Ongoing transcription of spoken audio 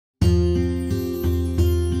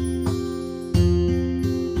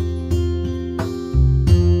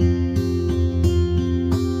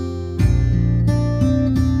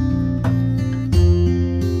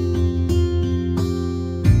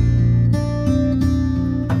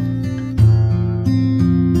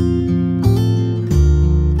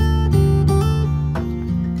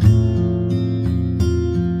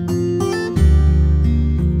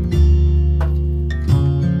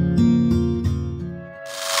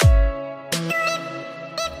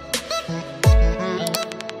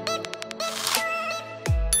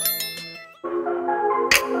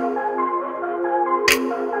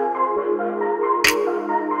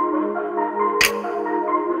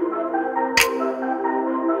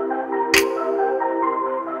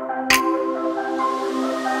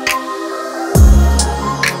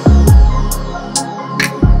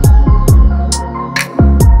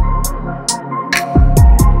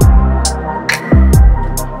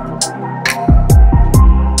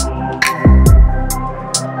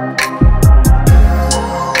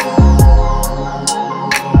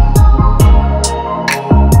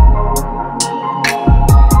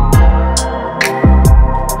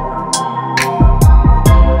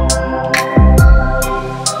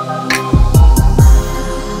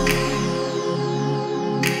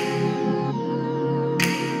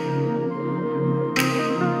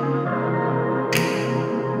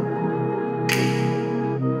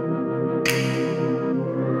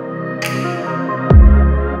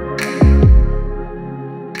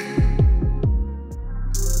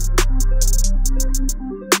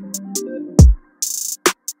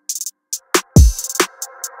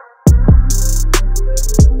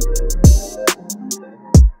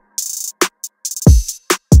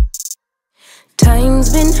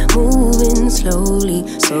things been moving slowly,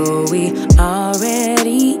 so we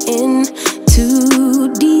already in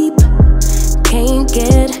too deep. Can't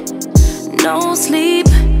get no sleep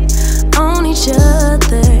on each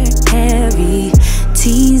other, heavy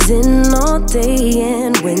teasing all day,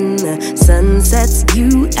 and when the sun sets,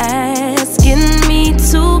 you asking me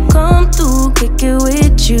to come through, kick it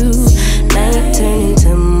with you. Night turning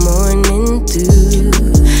to morning dew,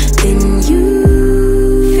 then you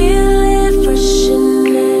feel it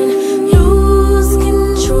rushing and lose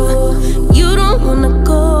control. You don't wanna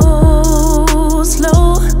go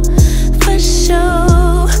slow, for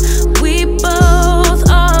sure. We both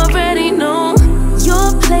already know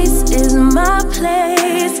your place is my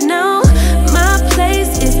place now. My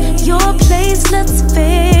place is your place, let's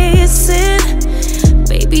face it.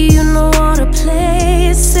 Baby, you know all the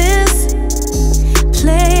places.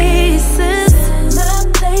 Places. My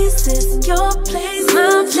place is your place.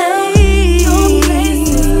 My place. Your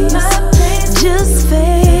place. My place. Just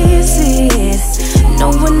face it. No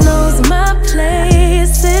one knows my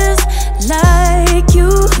places like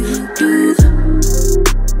you do.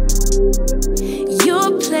 Your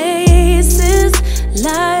places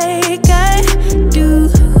like I do.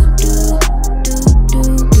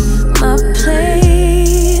 My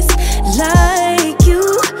place like you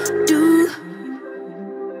do.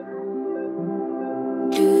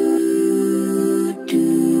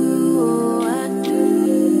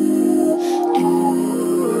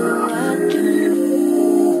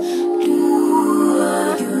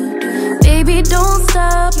 Baby, don't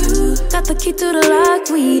stop. Got the key to the lock,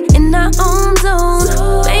 we in our own zone.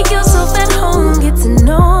 Make yourself at home, get to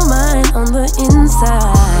know mine on the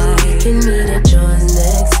inside. Can meet at yours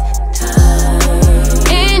next time.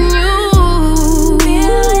 And you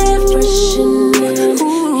feel it rushing and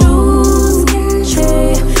lose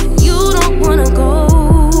control. You don't wanna go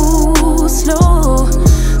slow,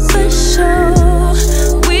 for sure.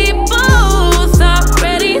 We both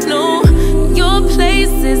already know your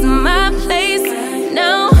place is my place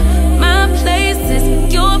now. My place is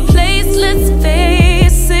your place, let's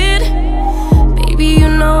face it. Baby, you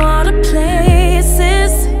know all the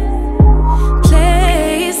places.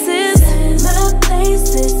 Places. My place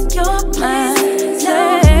is your place.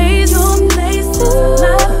 Your place is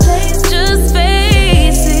my place. Just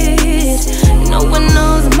face it. No one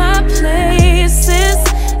knows my places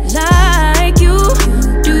like you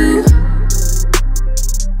do.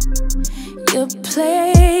 Your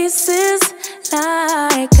places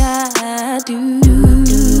like I do.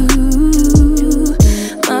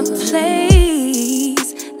 My place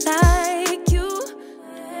like you.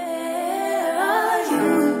 Where are you?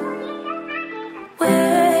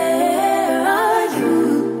 Where are you?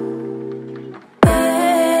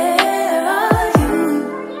 Where are you?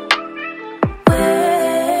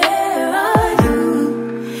 Where are you?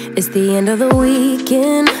 It's the end of the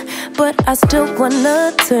weekend, but I still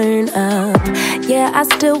wanna turn up. Yeah, I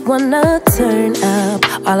still wanna turn up.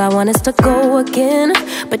 All I want is to go again,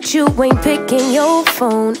 but you ain't picking your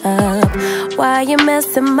phone up. Why you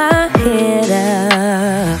messing my head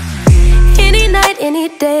up? Any night, any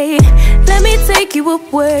day, let me take you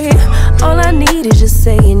away. All I need is just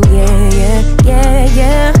saying yeah, yeah, yeah,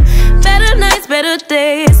 yeah. Better nights, better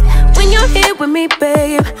days, when you're here with me,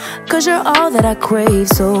 babe. Cause you're all that I crave,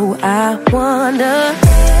 so I wonder,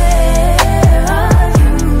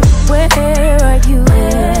 where are you? Where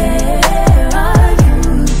are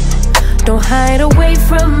you? Don't hide away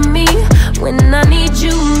from me when I need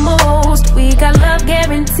you most. We got love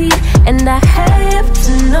guaranteed, and I have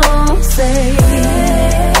to know. Say,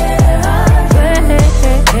 where are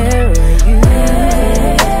you?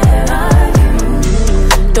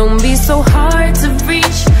 Don't be so hard to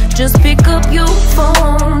reach. Just pick up your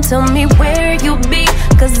phone. Tell me where you'll be,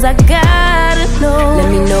 cause I gotta know. Let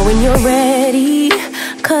me know when you're ready,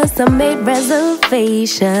 cause I made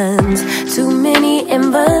reservations. Too many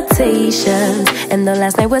invitations, and the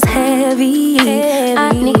last night was heavy.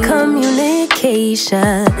 I need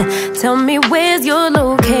communication. Tell me where's your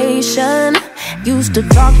location. Used to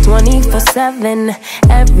talk 24/7,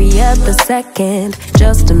 every other second,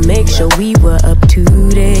 just to make sure we were up to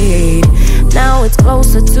date. Now it's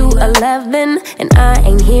closer to 11, and I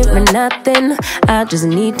ain't hearing nothing. I just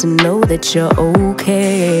need to know that you're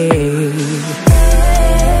okay.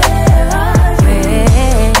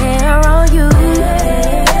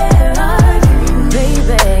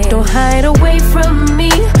 Don't hide away from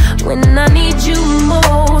me when I need you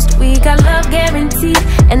most. We got love guaranteed,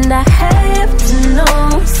 and I have to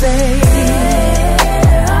know. Say,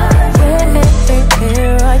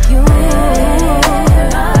 where are you?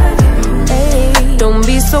 Hey, don't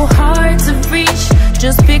be so hard to reach.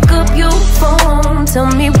 Just pick up your phone. Tell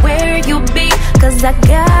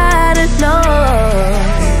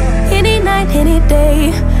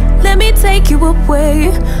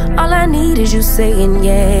need is you saying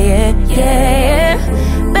yeah, yeah,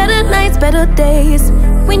 yeah. Better nights, better days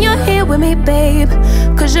when you're here with me, babe.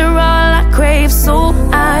 Cause you're all I crave, so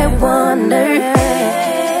I wonder,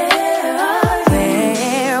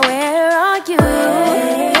 where are you,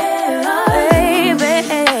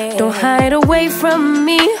 baby? Don't hide away from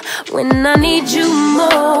me when I need you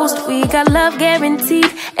most. We got love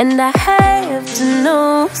guaranteed, and I have to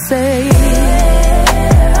know, say,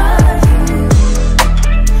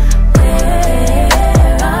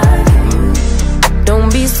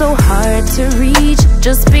 so hard to reach,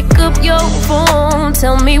 just pick up your phone.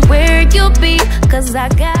 Tell me where you'll be, cause I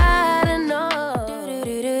gotta know.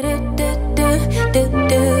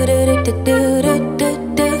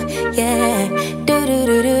 Yeah.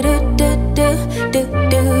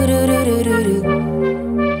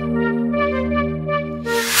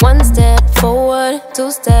 One step forward,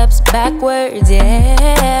 two steps backwards,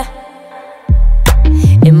 yeah.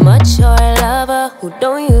 Immature lover who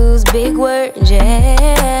don't use big words,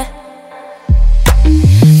 yeah.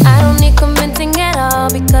 I don't need convincing at all,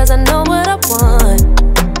 because I know what I want.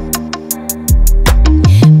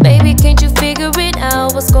 Baby, can't you figure it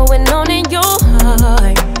out? What's going on in your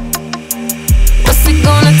heart? What's it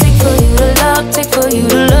gonna take for you to love, take for you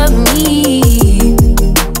to love me?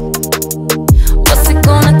 What's it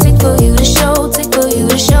gonna take for you to show, take for you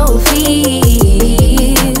to show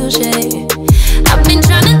feels, yeah. I've been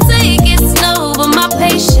trying to take it slow, but my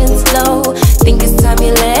patience low. Think it's time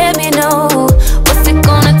you let me know. What's it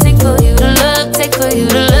gonna take for you to love, take for you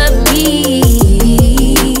to love me?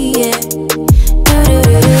 Yeah.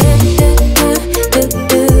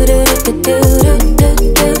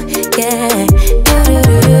 Yeah.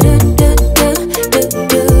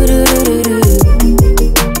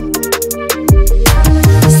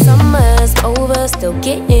 Summer's over, still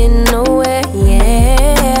getting nowhere,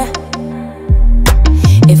 yeah.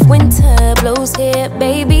 If winter blows here,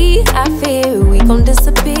 baby, I fear we gon'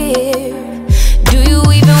 disappear. Do you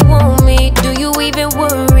even want me? Do you even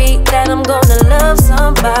worry that I'm gonna love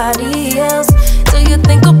somebody else? Do you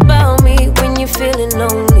think about me when you're feeling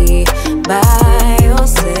lonely by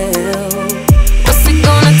yourself? What's it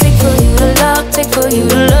gonna take for you to love, take for you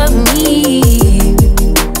to love me?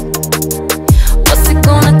 What's it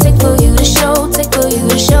gonna take for you to show, take for you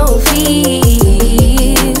to show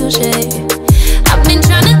feels, yeah. I've been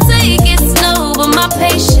trying to take it slow, but my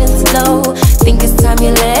patience low. Think it's time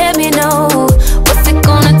you let me know. What's it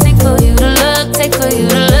gonna take for you to love, take for you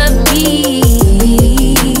to love me?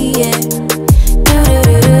 Yeah.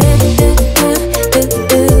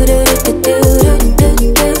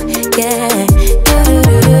 Yeah.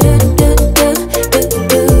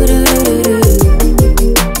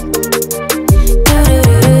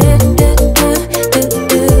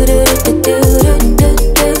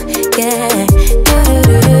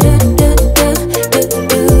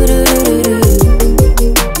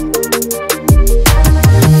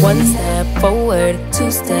 One step forward,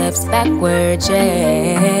 two steps backwards,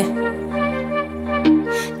 yeah.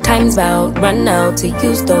 Time's about run out to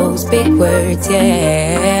use those big words,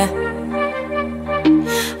 yeah.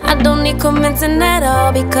 I don't need convincing at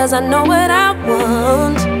all, because I know what I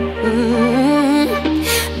want.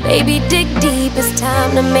 Baby, dig deep, it's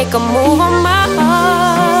time to make a move on my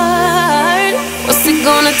heart. What's it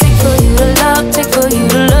gonna take for you to love, take for you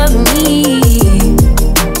to love me?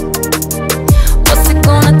 What's it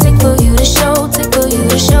gonna take for you to show, take for you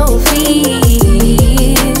to show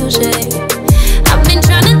feels, yeah. I've been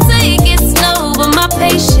trying to take it slow, but my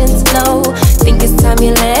patience low. Think it's time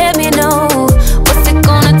you let me know. What's it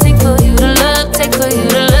gonna take for you to love, take for you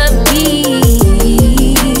to love me?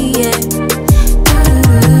 Yeah.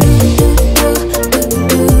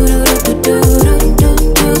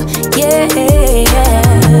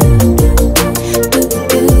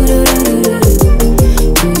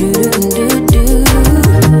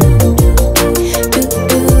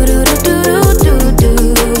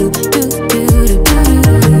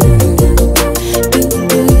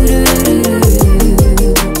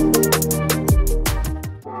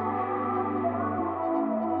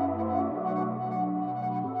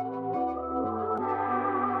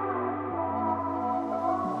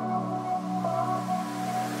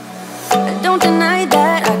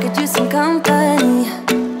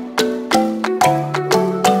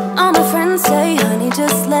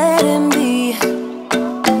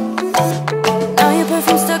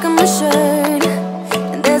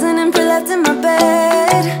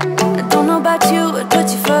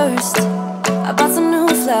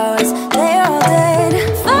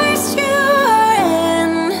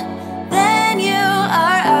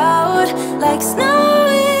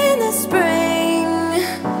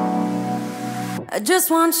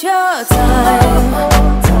 want your time.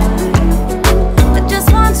 I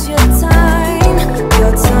just want your time.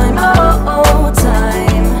 Your time, oh, oh,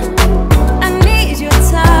 time. I need your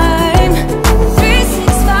time.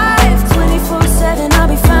 365, 24/7, I'll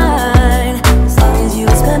be fine, as long as you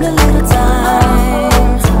spend a little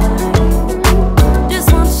time.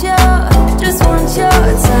 Just want your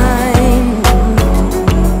time.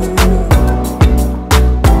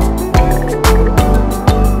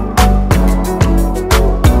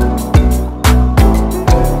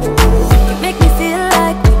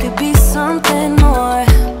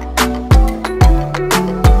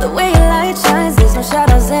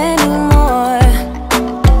 Shadows anymore.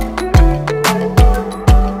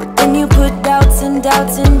 But then you put doubts and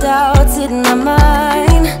doubts and doubts in my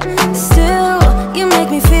mind. Still, you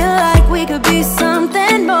make me feel like we could be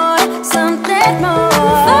something more, something more.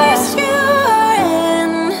 First you are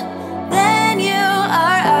in, then you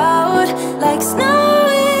are out, like snow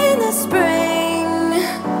in the spring.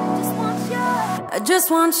 I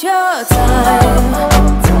just want your time.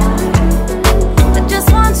 I just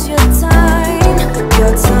want your time.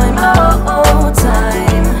 Your time, oh, oh, time.